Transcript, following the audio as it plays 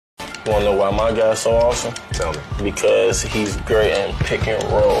You wanna know why my guy's so awesome? Tell me. Because he's great in pick and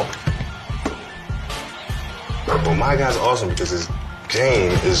roll. Well, my guy's awesome because his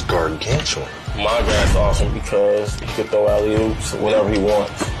game is gargantuan. My guy's awesome because he can throw alley-oops whenever he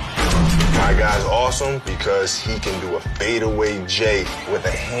wants. My guy's awesome because he can do a fadeaway J with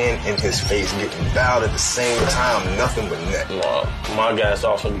a hand in his face, getting fouled at the same time, nothing but net. No, my guy's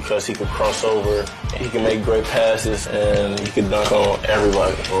awesome because he can cross over, he can make great passes, and he can dunk on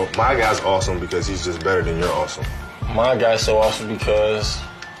everybody. Well, my guy's awesome because he's just better than you're awesome. My guy's so awesome because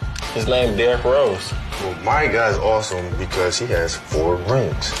his name's Derrick Rose. Well, my guy's awesome because he has 4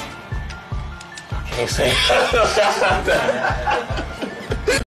 rings. I can't say that.